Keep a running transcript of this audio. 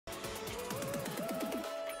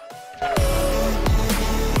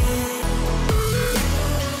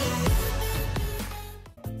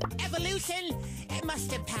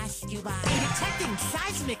must have passed you by. Detecting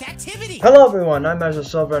seismic activity. Hello everyone, I'm Ezra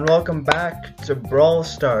Silver and welcome back to Brawl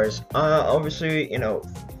Stars. Obviously,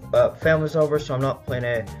 family's over, so I'm not playing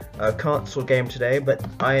a console game today, but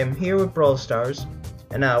I am here with Brawl Stars.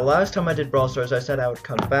 And now, last time I did Brawl Stars, I said I would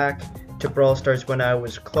come back to Brawl Stars when I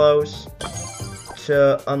was close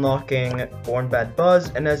to unlocking Born Bad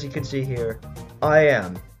Buzz, and as you can see here, I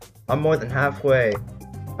am. I'm more than halfway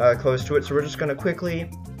close to it, so we're just gonna quickly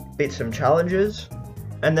beat some challenges,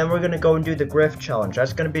 and then we're gonna go and do the Griff challenge.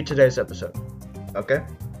 That's gonna be today's episode. Okay?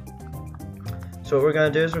 So what we're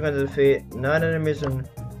gonna do is we're gonna defeat 9 enemies in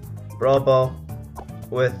Brawl Ball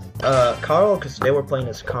with Carl, because today we're playing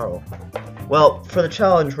as Carl. Well, for the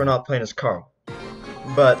challenge we're not playing as Carl,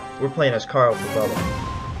 but we're playing as Carl for Brawl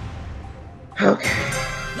Ball. Okay.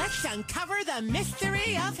 Let's uncover the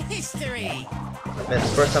mystery of history. Man, it's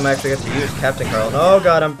the first time I actually get to use Captain Carl. Oh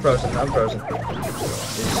god, I'm frozen.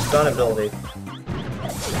 His stun ability.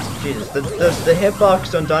 Jesus, the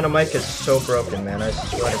hitbox on Dynamite is so broken, man. I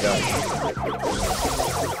swear to god.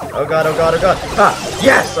 Oh god. Ah!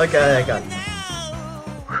 Yes! Okay, I got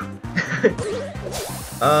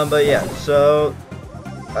it. But yeah, so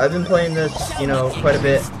I've been playing this, quite a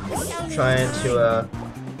bit, trying to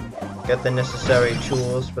get the necessary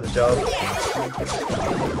tools for the job.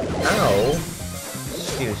 Ow!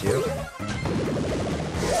 Excuse you.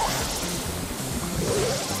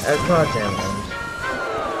 God damn it.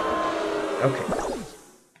 Okay.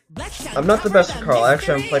 I'm not the best at Carl. I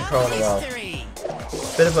actually haven't played Carl in a while.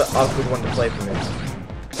 It's a bit of an awkward one to play for me.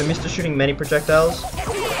 Because I'm used to shooting many projectiles.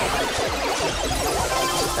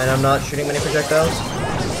 And I'm not shooting many projectiles.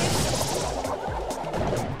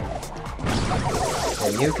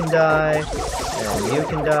 And you can die. And you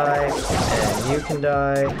can die. And you can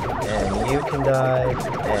die. And you can die.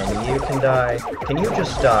 And you can die. Can you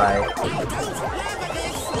just die?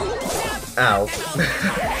 Ow.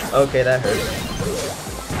 Okay, that hurt.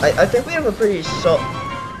 I think we have a pretty solid...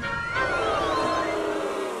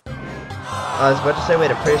 I was about to say we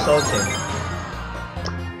had a pretty solid team.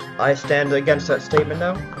 I stand against that statement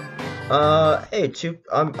now. Hey,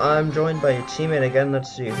 I'm joined by a teammate again.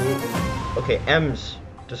 Let's see who... Okay, M's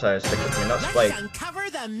decided to stick with me, not Spike.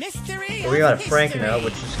 But we got a Frank now,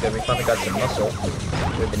 which is good. We finally got some muscle.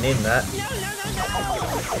 We've been needing that.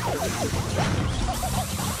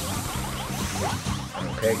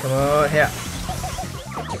 Okay, come on, here.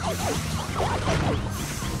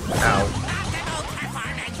 Ow.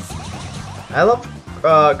 I love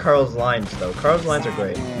Carl's lines though. Carl's lines are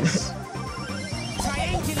great.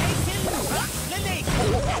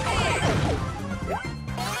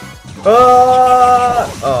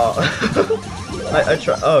 Oh! I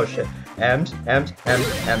try. Oh shit. M's.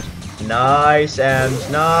 Nice, M's.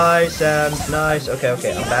 Nice. Okay.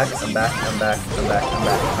 I'm back.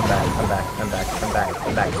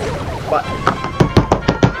 What?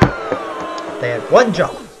 They had one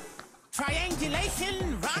jump.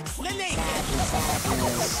 Triangulation rocks the nation.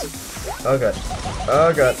 Oh god.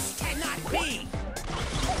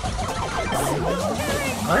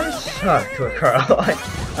 I suck with Carl.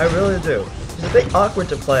 I really do. He's a bit awkward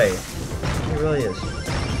to play. He really is.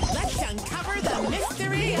 Let's uncover the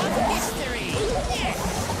mystery of history.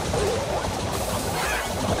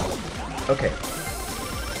 Okay.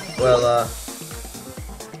 Well,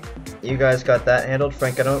 you guys got that handled.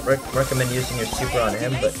 Frank, I don't recommend using your super on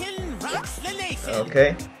him, but...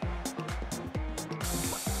 Okay.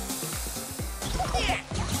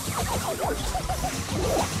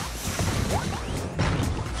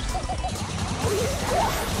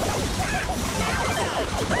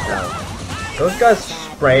 Those guys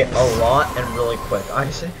spray a lot and really quick.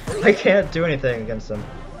 I can't do anything against them.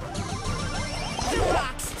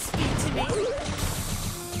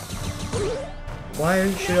 Why are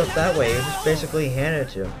you shoot up that way? You just basically hand it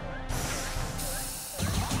to him.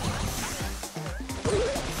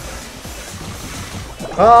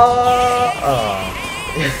 Oh!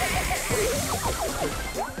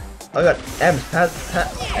 I got M's,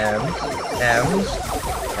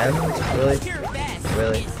 M's,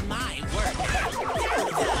 really?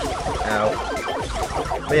 Ow.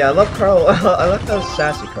 But yeah, I love Carl. I love how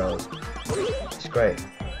sassy Carl is. It's great.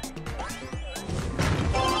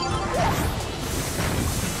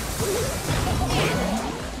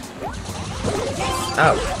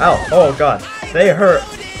 Ow. Oh god. They hurt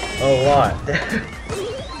a lot.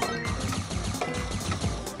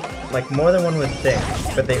 Like more than one would think,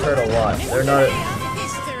 but they hurt a lot. They're not...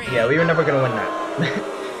 Yeah, we were never gonna win that.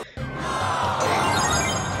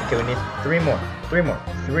 Okay, we need 3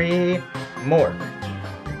 more.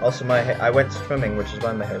 Also, I went swimming, which is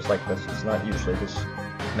why my hair's like this. It's not usually this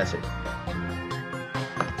messy.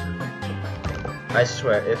 I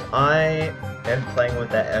swear, if I am playing with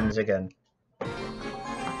that M's again.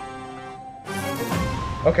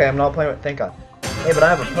 Okay, I'm not playing with, thank God. Hey, but I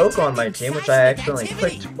have a Poke on my team, which I accidentally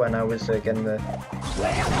clicked when I was getting the...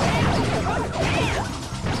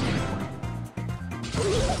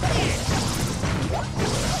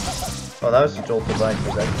 Oh, that was a jolted line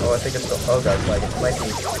for that. Oh, I think it's the... Oh god, like it might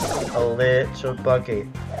be a little buggy.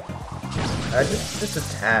 Just a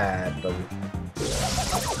tad buggy.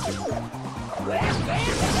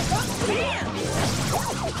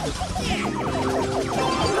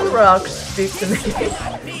 Rocks, speak to me.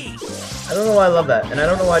 I don't know why I love that, and I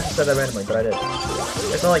don't know why I just said that randomly, but I did.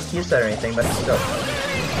 It's not like he said or anything, but still.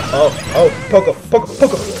 Oh, Poco!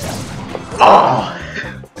 Ah!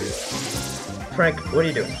 Frank, what are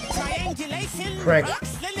you doing? Frank.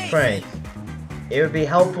 It would be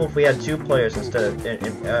helpful if we had 2 players instead of... it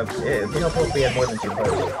would be helpful if we had more than 2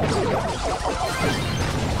 players.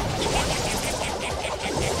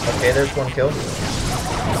 Okay, there's 1 kill.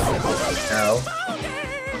 Ow.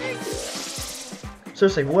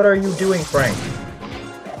 Seriously, what are you doing, Frank?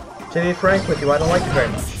 To be frank with you, I don't like you very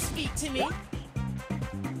much.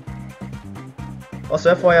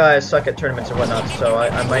 Also, FYI, I suck at tournaments and whatnot, so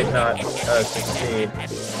I might not succeed.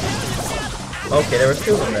 Okay, there was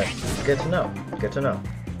 2 of them there. Good to know. Good to know.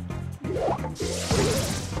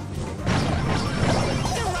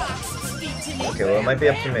 Okay, well, it might be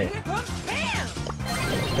up to me.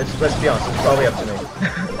 Let's be honest, it's probably up to me.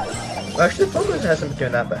 Well, actually, Poker's hasn't been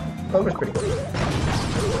doing that bad. Poker's pretty good.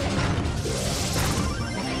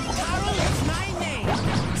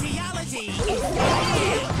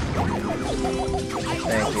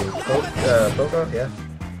 Thank you. Poker, yeah.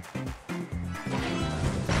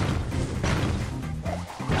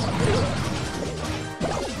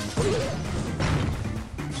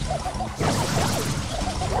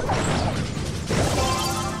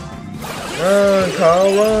 Run, Carl,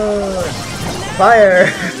 run! Fire!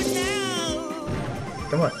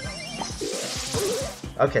 Come on.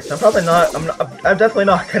 Okay, so I'm definitely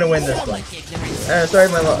not gonna win this one. Sorry,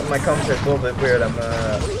 my commentary's a little bit weird. I'm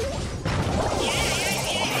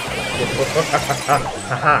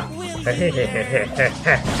haha.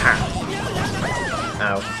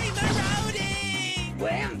 Ow.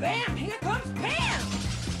 Wham bam, here comes Pam.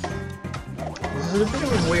 This is a bit of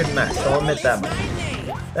a weird match, I'll admit that much.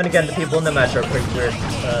 Then again, the people in the match are pretty weird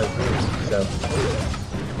groups, so...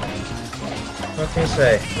 What can you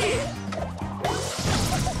say?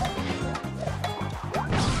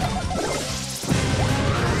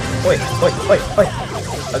 Wait!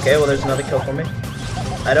 Okay, well there's another kill for me.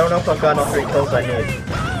 I don't know if I've gotten all 3 kills I need.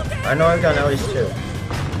 I know I've gotten at least 2.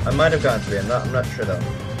 I might have gotten 3, I'm not sure though.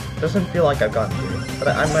 Doesn't feel like I've gotten 3, but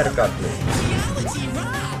I might have gotten 3.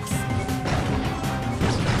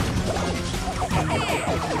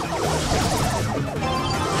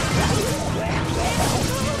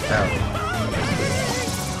 Ow.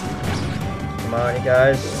 Come on, you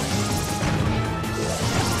guys.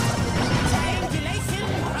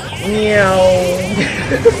 Meow.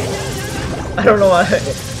 I don't know why.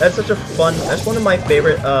 That's such a fun. That's one of my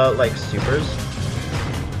favorite like supers.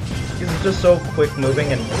 Because it's just so quick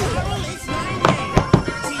moving and.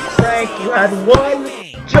 Frank, you had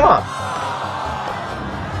 1 job.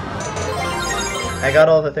 I got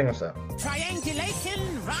all the things though.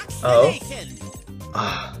 Oh.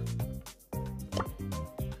 Ah.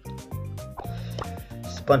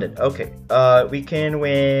 Splendid. Okay. We can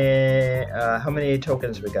win. How many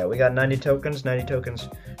tokens we got? We got 90 tokens. 90 tokens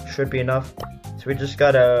should be enough. So we just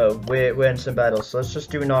gotta win some battles. So let's just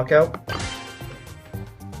do a knockout,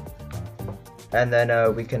 and then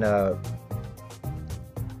we can go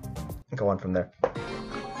on from there.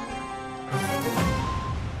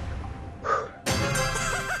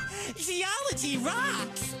 Geology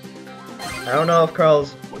rocks. I don't know if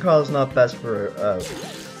Carl's not best for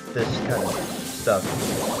this kind of stuff.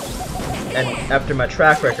 And after my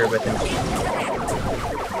track record with him.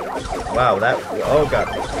 Wow, that. Oh god.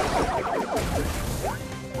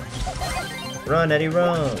 Run, Eddie,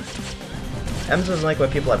 run. Ems doesn't like when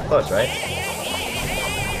people have close, right?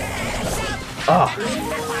 Oh.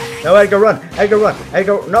 No, Edgar, run! Edgar, run!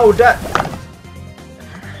 Edgar, no, Dad!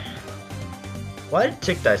 Why did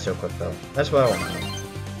Tick die so quick, though? That's what I want to know.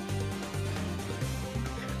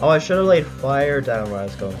 Oh, I should have laid fire down where I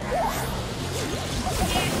was going.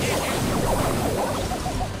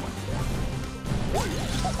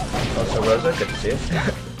 Also, Rosa, good to see you.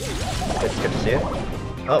 good to see you.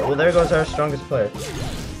 Oh, well, there goes our strongest player.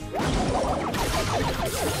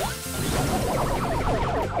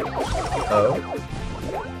 Oh.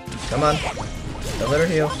 Come on. Don't let her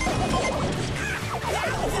heal.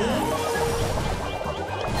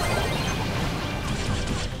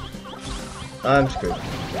 I'm screwed.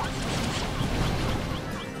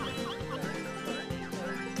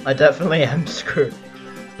 I definitely am screwed.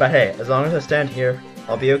 But hey, as long as I stand here,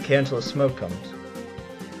 I'll be okay until the smoke comes.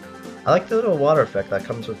 I like the little water effect that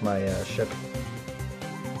comes with my ship.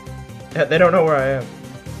 Yeah, they don't know where I am.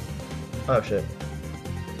 Oh shit.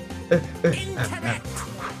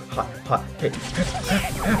 Hot, hot, hey.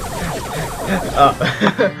 Oh,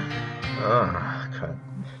 crap.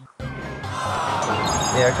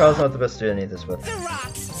 Yeah, Carl's not the best to do any of this with. The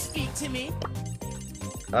rocks speak to me.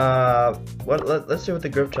 Let's see what the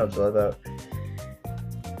grip job's all about.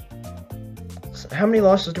 So how many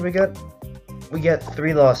losses do we get? We get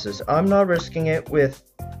 3 losses. I'm not risking it with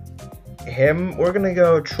him. We're gonna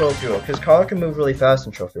go Trophy Road, because Carl can move really fast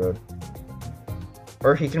in Trophy Road.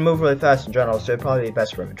 Or he can move really fast in general, so it'd probably be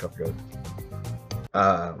best for him in Trophy Road.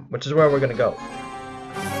 Which is where we're gonna go.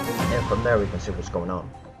 And from there we can see what's going on.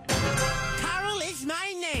 Carol is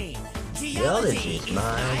my name. Geology is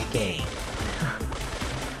my game.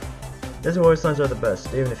 His voice lines are the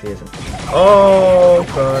best, even if he isn't. Oh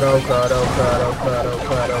crud, oh crud, oh crud, oh crud, oh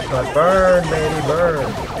crud, oh crud. Burn, baby, burn.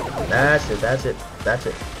 That's it, that's it, that's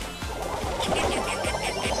it.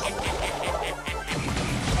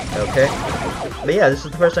 Okay. But yeah, this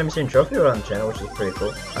is the first time you've seen Trophy Road on the channel, which is pretty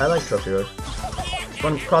cool. I like Trophy Road. It's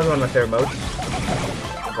probably one of my favorite modes.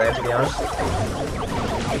 If I have to be honest.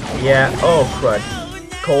 Yeah, oh crud.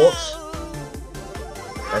 Colts.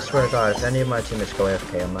 I swear to God, if any of my teammates go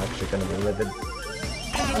AFK, I'm actually gonna be livid.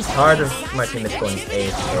 It's hard if my teammates going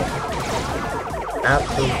AFK.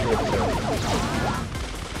 Absolutely absurd.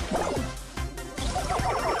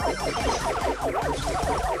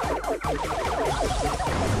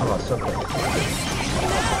 Oh, so close.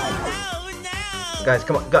 No. Guys,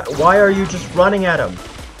 come on. Why are you just running at him?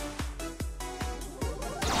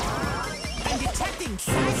 I'm detecting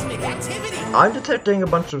seismic activity. I'm detecting a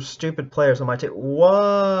bunch of stupid players on my team.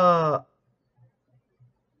 What?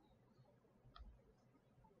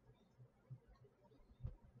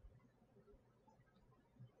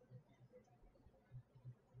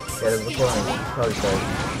 Yeah, the recording probably started.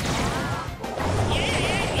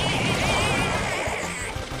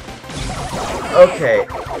 Okay,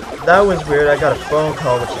 that was weird. I got a phone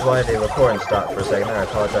call, which is why the recording stopped for a second. I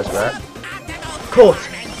apologize for that. Colt,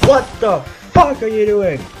 what the fuck are you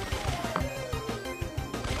doing?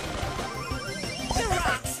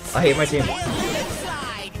 I hate my team.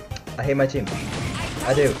 I hate my team.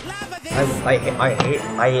 I do. I hate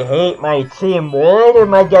my team. Why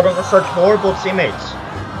am I getting such horrible teammates?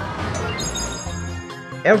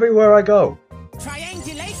 Everywhere I go.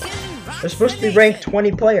 There's supposed to be ranked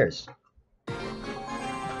 20 players.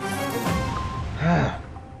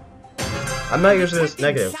 I'm not usually this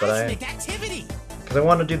negative, but I am. Because I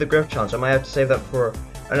want to do the Griff Challenge. I might have to save that for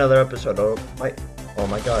another episode. Oh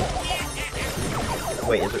my god.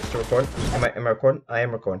 Wait, is it still recording? Am I recording? I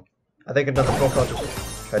am recording. I think another phone call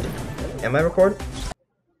just tried to... Am I recording?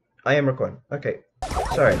 I am recording. Okay.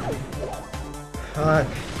 Sorry. Fuck.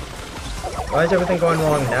 Why is everything going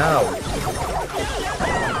wrong now?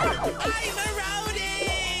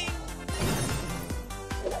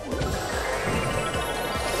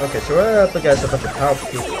 Okay, so we're up against a bunch of powerful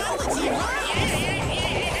people.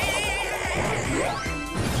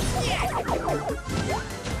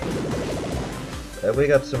 We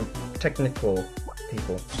got some technical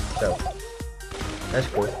people, so that's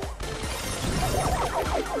cool.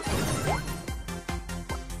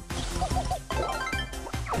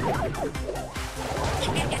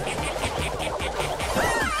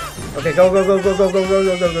 Okay,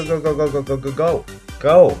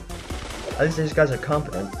 go. At least these guys are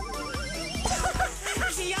competent.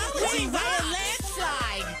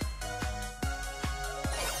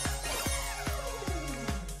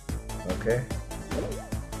 Okay.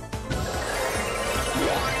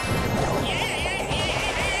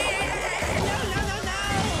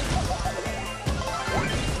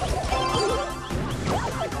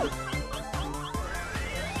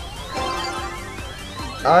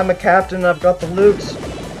 I'm a captain, I've got the loot.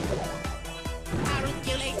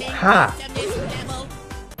 Ha!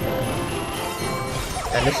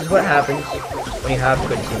 And this is what happens when you have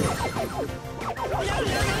good teammates.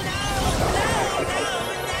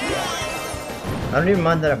 I don't even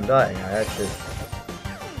mind that I'm dying, I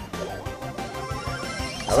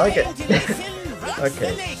like it.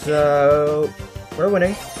 Okay, so we're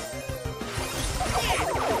winning.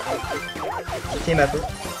 Team effort.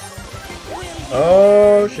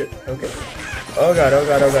 Oh shit, okay. Oh god. Ow.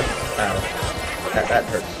 That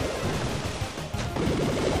hurts.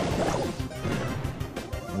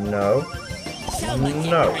 No.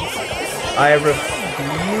 I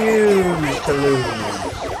refuse to lose.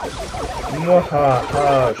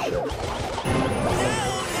 Oh shit.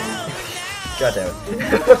 God damn it.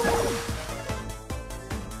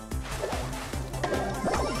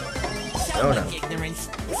 So Oh, no. much ignorance,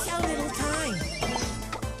 so little time.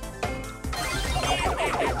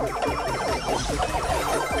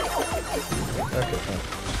 Okay, fine.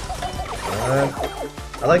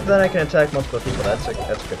 I like that I can attack multiple people. That's a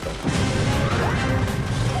good thing.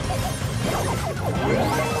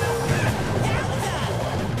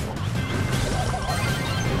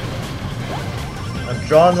 I'm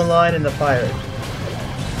drawing the line in the fire.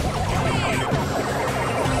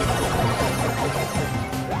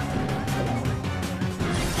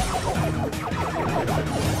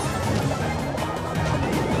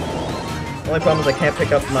 Only problem is I can't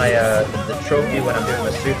pick up my the trophy when I'm doing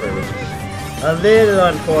the super, which is a little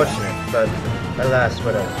unfortunate, but alas,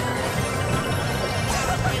 whatever.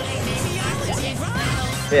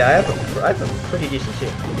 Yeah, I have a pretty decent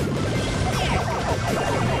team.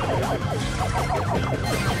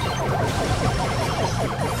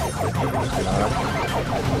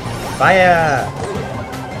 Fire!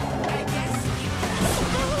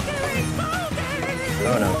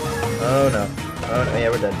 Oh no. Oh no. Oh no. Yeah,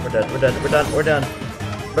 we're dead. We're dead. We're dead. We're done. We're done.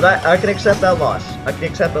 But I can accept that loss. I can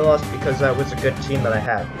accept that loss because that was a good team that I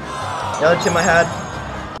had. The other team I had,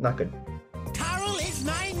 not good. Carl is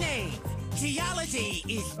my name. Geology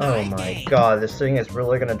is Oh my god, this thing is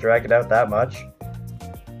really gonna drag it out that much.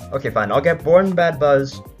 Okay, fine. I'll get Born Bad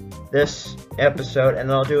Buzz this episode, and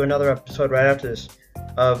then I'll do another episode right after this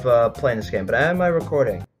of playing this game. But am I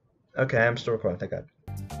recording? Okay, I'm still recording. Thank God.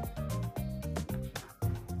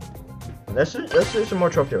 Let's do some more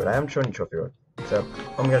Trophy Road. I haven't shown you Trophy Road, so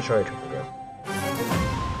I'm gonna show you Trophy Road.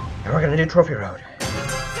 And we're gonna do Trophy Road. The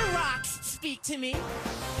rocks speak to me.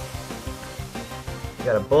 You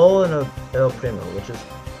got a Bull and a El Primo, which is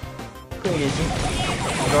pretty easy.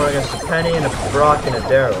 I'm going against a Penny and a Brock and a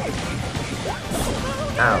Daryl.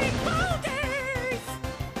 Ow.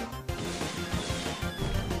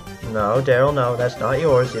 No, Daryl, no, that's not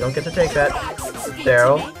yours. You don't get to take that.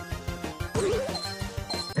 Daryl.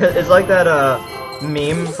 It's like that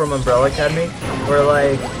meme from Umbrella Academy where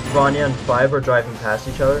like Vanya and Five are driving past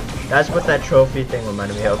each other. That's what that trophy thing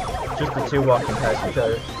reminded me of. Just the two walking past each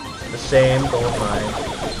other. The same gold mine.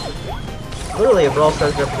 Literally a Brawl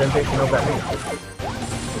Stars representation of that meme.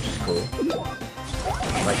 Which is cool.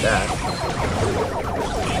 Like that.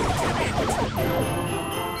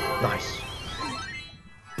 Nice.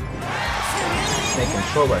 Making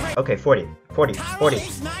short work. Okay, 40. 40. 40.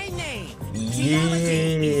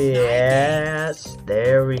 Yes,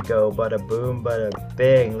 there we go. Bada boom, bada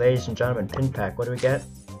bing. Ladies and gentlemen, pin pack. What do we get?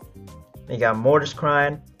 We got Mortis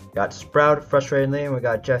crying, we got Sprout frustratingly, and we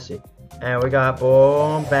got Jesse. And we got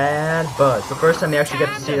Boom Bad Buzz. The first time you actually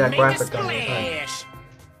get to see that graphic on the time.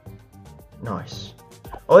 Nice.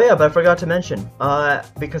 Oh yeah, but I forgot to mention,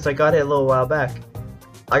 because I got it a little while back,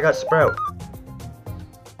 I got Sprout.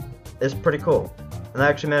 It's pretty cool. And I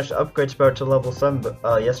actually managed to upgrade Sprout to level 7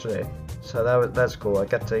 yesterday. So that's cool. I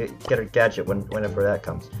got to get a gadget whenever that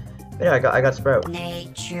comes. But yeah, I got Sprout.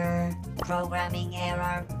 Nature programming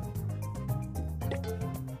error.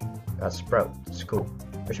 Got Sprout. It's cool.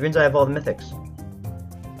 Which means I have all the mythics.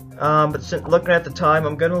 But looking at the time,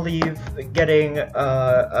 I'm gonna leave getting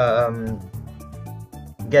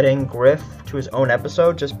Griff to his own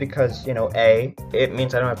episode just because, you know, A, it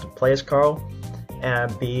means I don't have to play as Carl,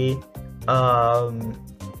 and B,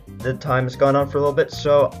 the time has gone on for a little bit,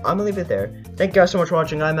 so I'm gonna leave it there. Thank you guys so much for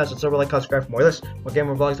watching. I'm Matt, like, subscribe for more of this, more game,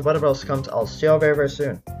 more vlogs, whatever else comes. I'll see y'all very, very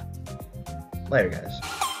soon. Later, guys.